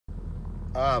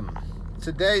Um,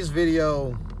 Today's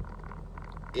video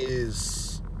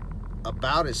is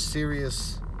about as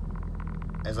serious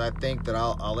as I think that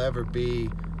I'll ever be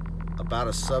about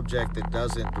a subject that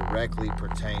doesn't directly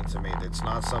pertain to me. That's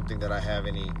not something that I have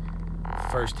any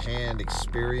firsthand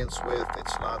experience with.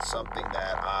 It's not something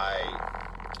that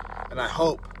and I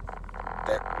hope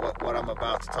that what I'm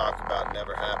about to talk about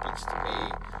never happens to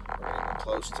me or anyone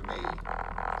close to me.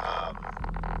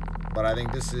 But I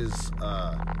think this is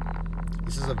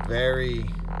a very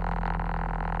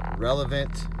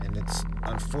relevant, and it's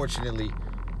unfortunately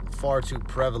far too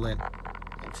prevalent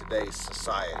in today's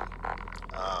society.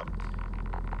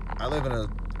 I live in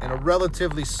a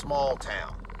relatively small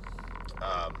town.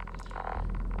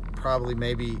 Probably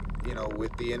maybe,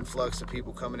 with the influx of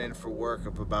people coming in for work,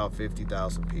 of about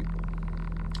 50,000 people.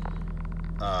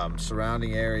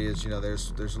 Surrounding areas,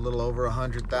 there's a little over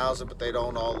 100,000, but they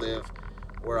don't all live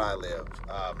where I live.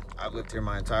 I've lived here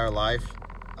my entire life.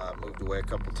 Moved away a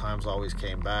couple times, always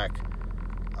came back.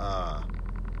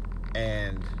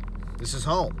 And this is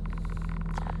home.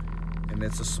 And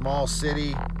it's a small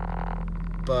city,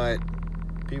 but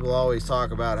people always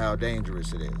talk about how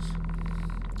dangerous it is.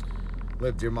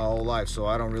 Lived here my whole life, so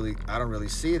I don't really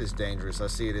see it as dangerous. I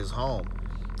see it as home.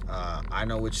 I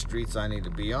know which streets I need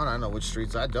to be on. I know which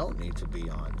streets I don't need to be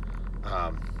on.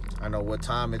 I know what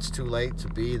time it's too late to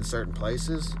be in certain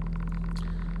places.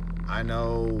 I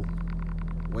know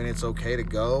when it's okay to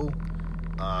go,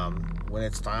 when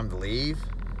it's time to leave.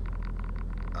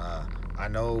 I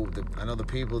know the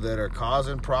people that are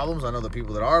causing problems. I know the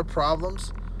people that are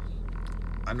problems.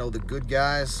 I know the good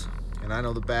guys, and I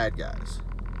know the bad guys.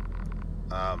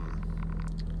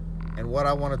 And what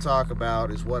I want to talk about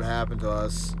is what happened to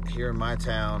us here in my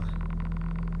town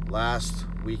last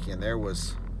weekend. There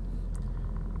was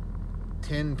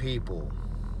 10 people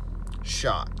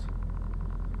shot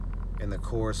in the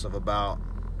course of about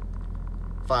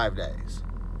 5 days.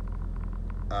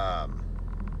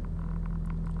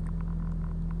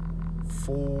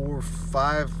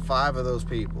 Five of those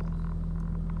people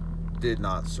did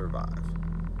not survive.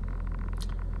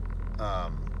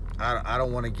 I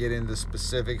don't want to get into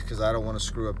specifics because I don't want to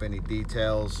screw up any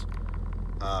details.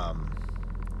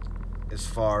 As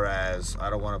far as I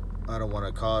don't want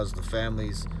to cause the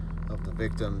families of the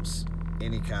victims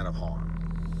any kind of harm.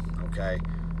 Okay,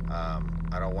 I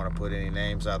don't want to put any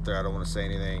names out there. I don't want to say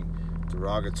anything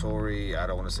derogatory. I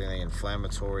don't want to say anything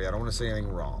inflammatory. I don't want to say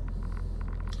anything wrong.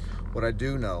 What I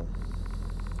do know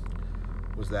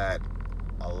was that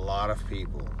a lot of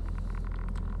people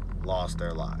lost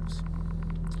their lives.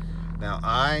 Now,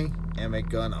 I am a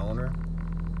gun owner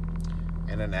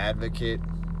and an advocate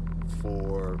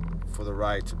for the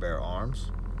right to bear arms.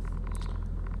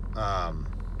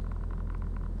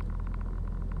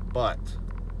 But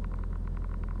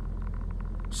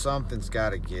something's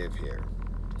got to give here.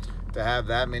 To have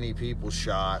that many people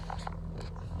shot,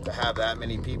 to have that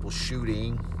many people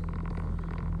shooting,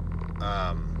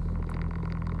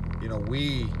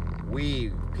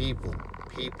 we people,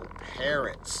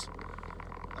 parents,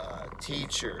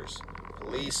 teachers,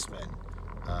 policemen,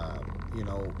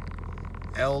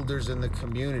 elders in the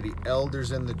community,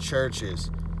 elders in the churches,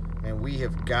 and we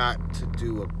have got to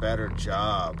do a better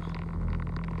job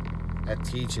at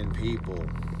teaching people,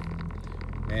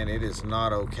 man, it is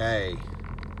not okay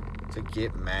to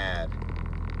get mad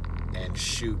and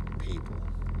shoot people.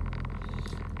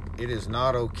 It is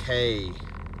not okay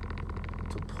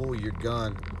to pull your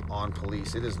gun on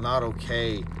police. It is not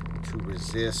okay to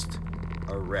resist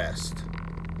arrest.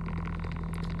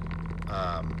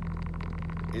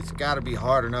 It's got to be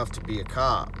hard enough to be a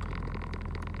cop,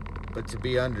 but to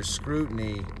be under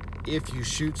scrutiny if you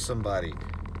shoot somebody,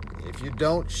 if you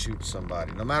don't shoot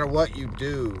somebody, no matter what you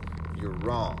do, you're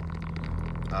wrong.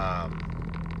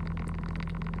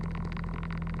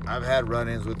 I've had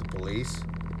run-ins with the police.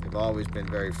 They've always been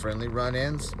very friendly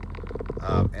run-ins,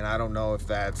 and I don't know if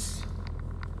that's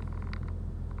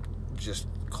just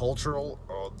cultural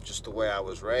or just the way I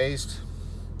was raised.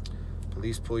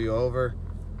 Police pull you over,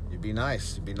 you be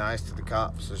nice. You be nice to the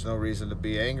cops. There's no reason to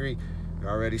be angry. You're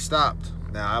already stopped.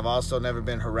 Now, I've also never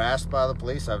been harassed by the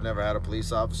police. I've never had a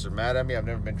police officer mad at me. I've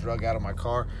never been drug out of my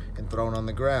car and thrown on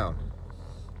the ground.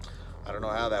 I don't know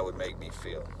how that would make me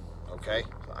feel. Okay?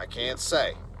 I can't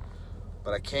say.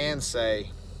 But I can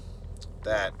say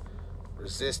that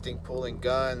resisting pulling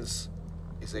guns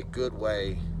is a good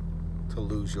way to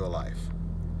lose your life.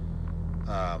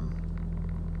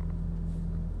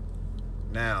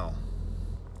 Now,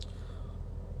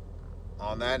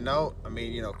 on that note, I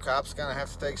mean, cops kind of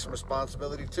have to take some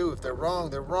responsibility too. If they're wrong,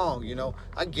 they're wrong.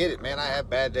 I get it, man. I have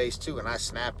bad days too, and I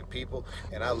snap at people,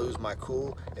 and I lose my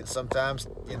cool, and sometimes,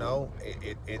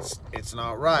 it's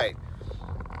not right.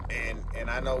 And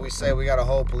I know we say we got to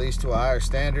hold police to a higher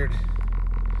standard,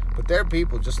 but they're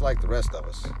people just like the rest of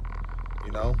us.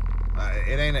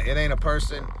 It ain't a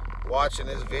person watching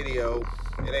this video.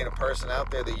 It ain't a person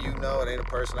out there that you know. It ain't a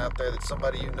person out there that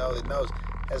somebody you know that knows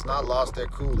has not lost their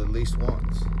cool at least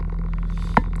once.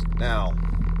 Now,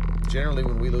 generally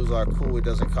when we lose our cool, it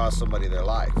doesn't cost somebody their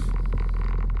life.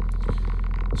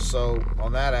 So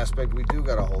on that aspect, we do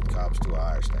got to hold cops to a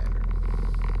higher standard.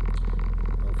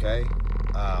 Okay?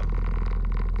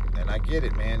 And I get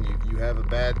it, man. You have a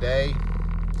bad day,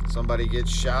 somebody gets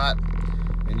shot,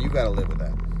 and you got to live with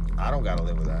that. I don't got to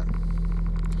live with that.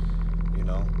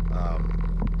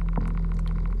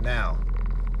 Now,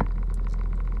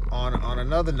 on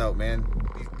another note, man,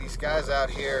 these guys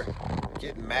out here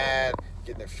getting mad,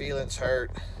 getting their feelings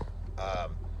hurt,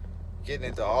 getting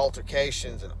into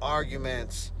altercations and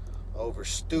arguments over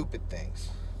stupid things.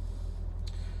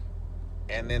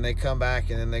 And then they come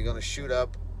back and then they're going to shoot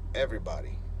up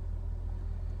everybody.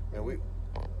 Man,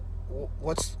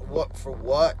 for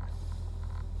what?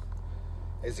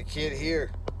 There's a kid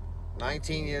here,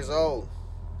 19 years old.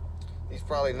 He's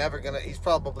probably never gonna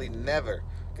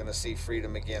see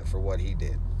freedom again for what he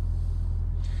did.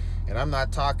 And I'm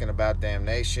not talking about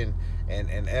damnation and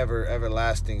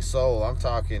everlasting soul. I'm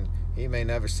talking he may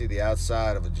never see the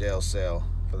outside of a jail cell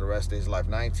for the rest of his life.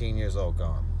 19 years old,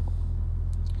 gone.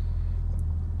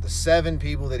 The 7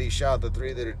 people that he shot, the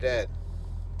 3 that are dead,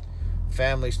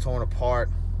 families torn apart,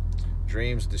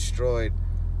 dreams destroyed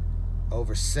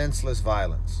over senseless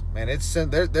violence. Man,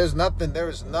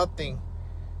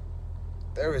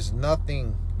 there is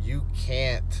nothing you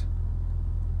can't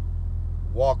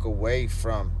walk away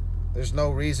from. There's no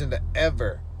reason to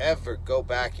ever go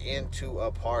back into a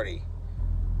party.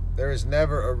 There is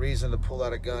never a reason to pull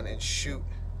out a gun and shoot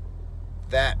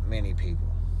that many people.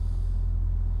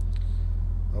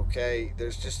 Okay,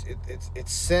 there's just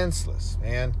it's senseless,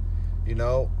 man.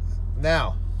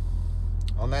 Now,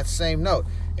 on that same note,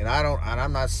 and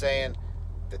I'm not saying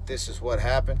that this is what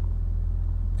happened,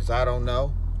 because I don't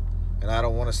know. And I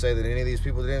don't want to say that any of these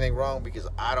people did anything wrong because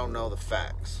I don't know the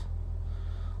facts.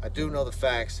 I do know the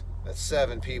facts that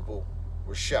 7 people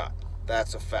were shot.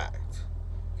 That's a fact.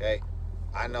 Okay?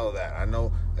 I know that. I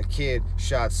know a kid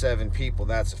shot 7 people.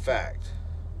 That's a fact.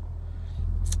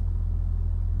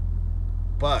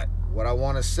 But what I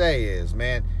want to say is,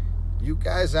 man, you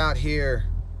guys out here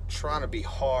trying to be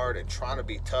hard and trying to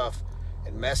be tough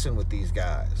and messing with these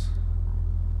guys.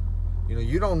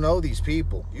 You don't know these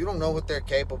people. You don't know what they're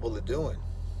capable of doing.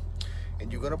 And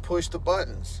you're going to push the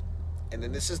buttons. And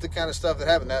then this is the kind of stuff that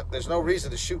happens. Now, there's no reason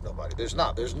to shoot nobody. There's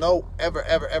not. There's no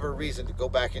ever reason to go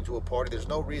back into a party. There's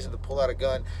no reason to pull out a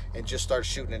gun and just start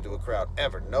shooting into a crowd.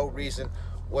 Ever. No reason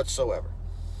whatsoever.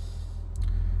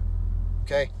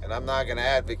 Okay? And I'm not going to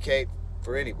advocate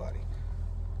for anybody.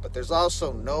 But there's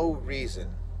also no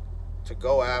reason to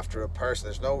go after a person.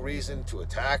 There's no reason to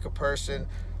attack a person.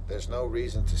 There's no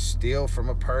reason to steal from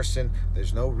a person.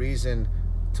 There's no reason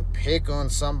to pick on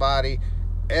somebody.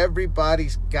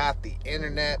 Everybody's got the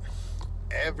internet.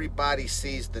 Everybody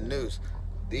sees the news.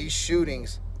 These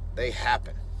shootings, they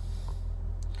happen.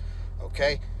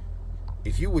 Okay?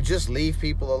 If you would just leave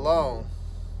people alone,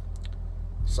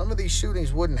 some of these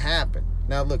shootings wouldn't happen.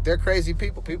 Now, look, they're crazy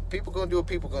people. People going to do what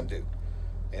people going to do.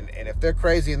 And if they're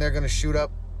crazy and they're going to shoot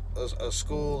up a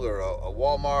school or a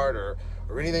Walmart or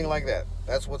anything like that,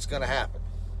 that's what's going to happen.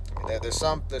 There's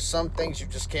some things you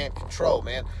just can't control,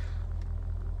 man.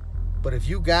 But if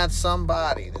you got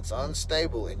somebody that's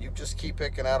unstable and you just keep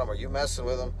picking at them, or you messing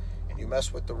with them and you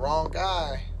mess with the wrong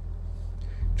guy,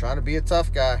 trying to be a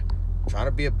tough guy, trying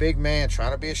to be a big man,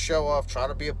 trying to be a show off, trying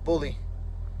to be a bully,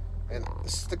 and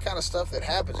this is the kind of stuff that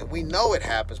happens, and we know it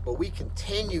happens, but we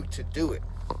continue to do it.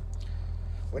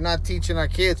 We're not teaching our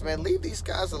kids, man, leave these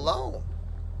guys alone.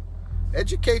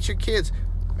 Educate your kids.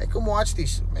 Make them watch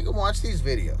these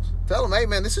videos. Tell them, hey,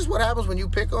 man, this is what happens when you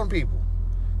pick on people.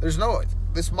 There's no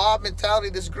this mob mentality,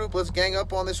 this group, let's gang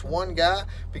up on this one guy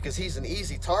because he's an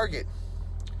easy target.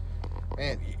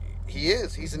 Man, he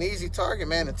is. He's an easy target,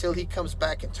 man, until he comes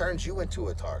back and turns you into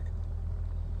a target.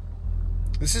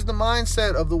 This is the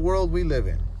mindset of the world we live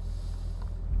in.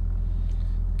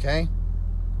 Okay?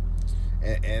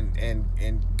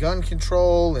 And gun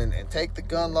control and take the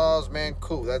gun laws, man,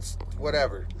 cool. That's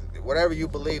whatever you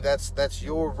believe, that's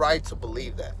your right to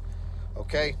believe that.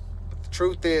 Okay? But the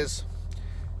truth is,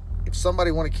 if somebody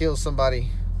want to kill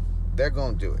somebody, they're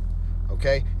going to do it.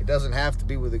 Okay? It doesn't have to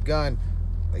be with a gun.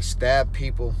 They stab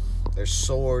people. There's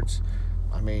swords.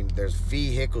 I mean, there's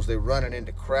vehicles. They're running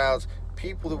into crowds.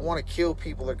 People that want to kill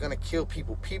people are going to kill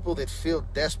people. People that feel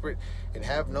desperate and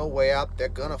have no way out, they're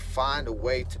going to find a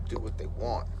way to do what they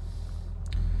want.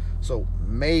 So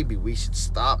maybe we should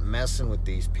stop messing with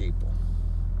these people.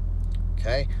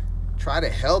 Okay? Try to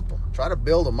help them. Try to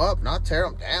build them up, not tear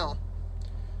them down.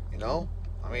 You know?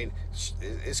 I mean,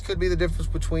 this could be the difference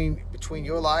between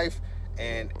your life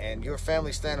and your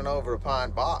family standing over a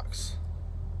pine box.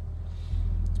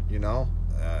 You know?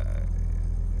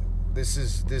 This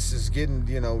is getting,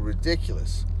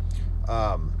 ridiculous.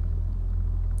 Now,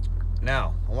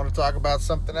 I want to talk about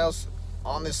something else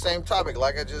on this same topic.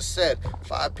 Like I just said,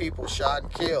 5 people shot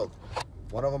and killed.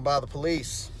 1 of them by the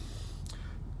police.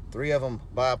 3 of them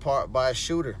by a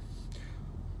shooter.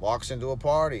 Walks into a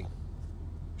party.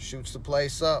 Shoots the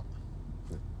place up.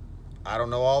 I don't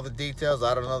know all the details.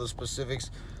 I don't know the specifics.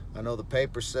 I know the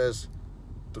paper says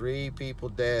 3 people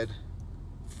dead,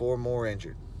 4 more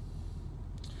injured.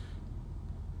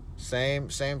 Same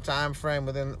time frame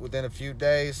within a few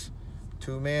days,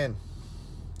 2 men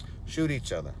shoot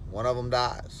each other. 1 of them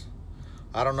dies.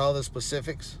 I don't know the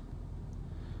specifics.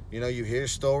 You hear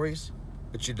stories,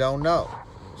 but you don't know.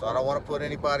 So I don't want to put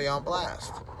anybody on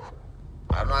blast.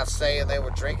 I'm not saying they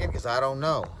were drinking because I don't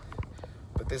know.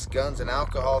 But this guns and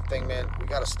alcohol thing, man, we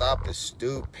got to stop this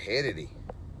stupidity.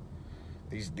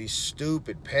 These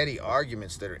stupid, petty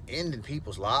arguments that are ending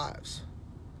people's lives.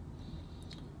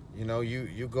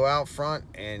 You go out front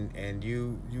and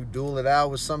you duel it out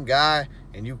with some guy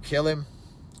and you kill him.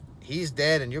 He's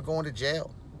dead and you're going to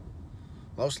jail.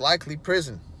 Most likely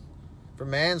prison for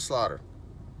manslaughter,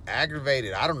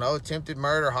 aggravated, I don't know, attempted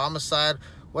murder, homicide,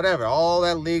 whatever. All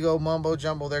that legal mumbo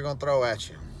jumbo they're going to throw at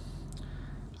you.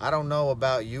 I don't know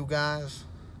about you guys,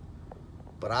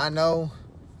 but I know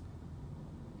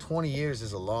 20 years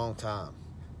is a long time.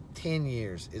 10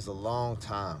 years is a long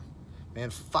time. Man,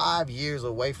 5 years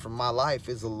away from my life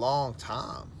is a long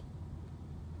time.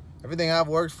 Everything I've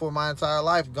worked for my entire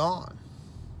life, gone.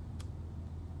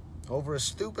 Over a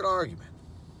stupid argument.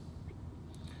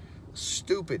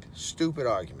 Stupid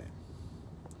argument.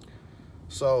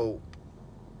 So,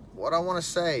 what I want to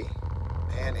say,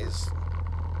 man, is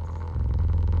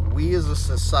we as a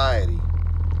society,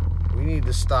 we need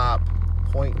to stop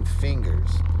pointing fingers.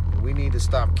 And we need to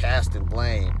stop casting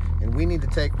blame. And we need to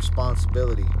take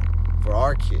responsibility for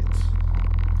our kids.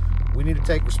 We need to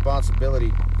take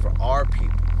responsibility for our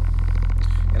people.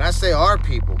 And I say our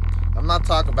people, I'm not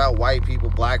talking about white people,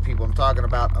 black people. I'm talking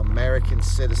about American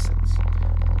citizens.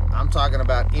 I'm talking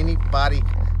about anybody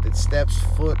that steps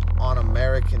foot on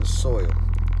American soil.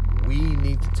 We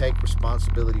need to take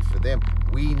responsibility for them.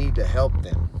 We need to help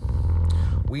them.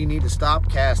 We need to stop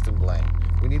casting blame.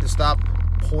 We need to stop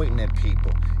pointing at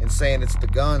people and saying it's the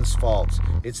guns' fault,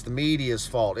 it's the media's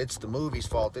fault, it's the movie's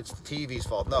fault, it's the TV's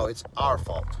fault. No, it's our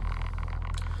fault.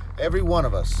 Every one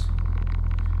of us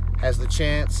has the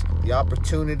chance, the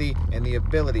opportunity, and the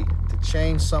ability to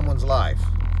change someone's life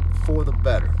for the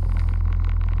better.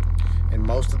 And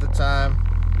most of the time,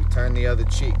 we turn the other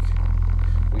cheek.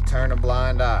 We turn a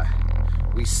blind eye.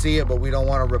 We see it, but we don't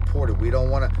want to report it. We don't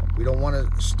want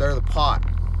to stir the pot.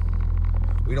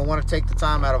 We don't want to take the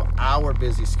time out of our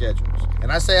busy schedules.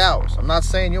 And I say ours. I'm not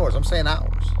saying yours. I'm saying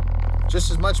ours. Just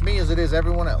as much me as it is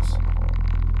everyone else.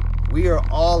 We are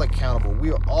all accountable.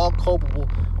 We are all culpable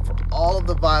for all of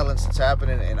the violence that's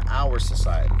happening in our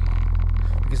society.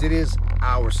 Because it is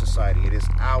our society. It is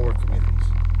our communities.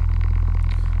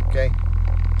 Okay?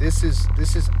 This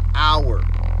is our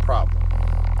problem.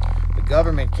 The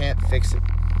government can't fix it.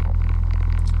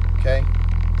 Okay?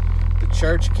 The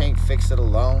church can't fix it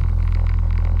alone.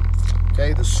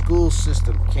 Okay? The school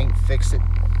system can't fix it.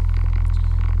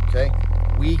 Okay?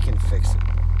 We can fix it.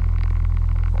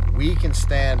 We can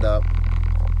stand up.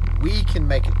 We can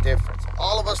make a difference.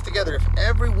 All of us together. If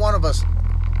every one of us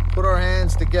put our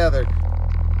hands together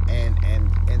and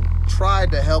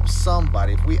tried to help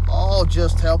somebody, if we all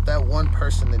just helped that one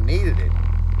person that needed it,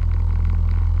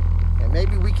 and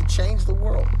maybe we could change the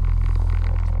world.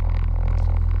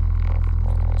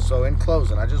 So in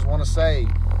closing, I just want to say,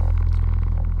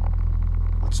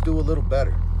 let's do a little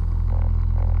better.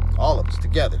 All of us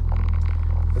together.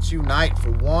 Let's unite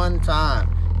for one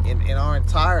time in our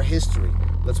entire history.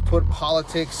 Let's put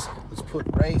politics, let's put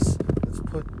race, let's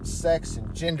put sex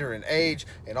and gender and age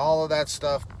and all of that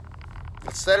stuff.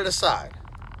 Let's set it aside.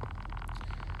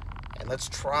 And let's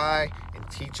try and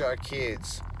teach our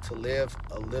kids to live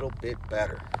a little bit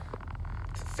better,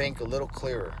 to think a little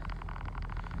clearer,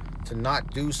 to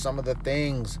not do some of the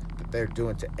things that they're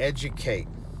doing, to educate.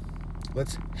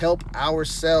 Let's help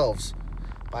ourselves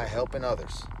by helping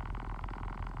others.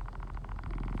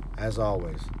 As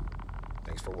always,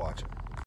 thanks for watching.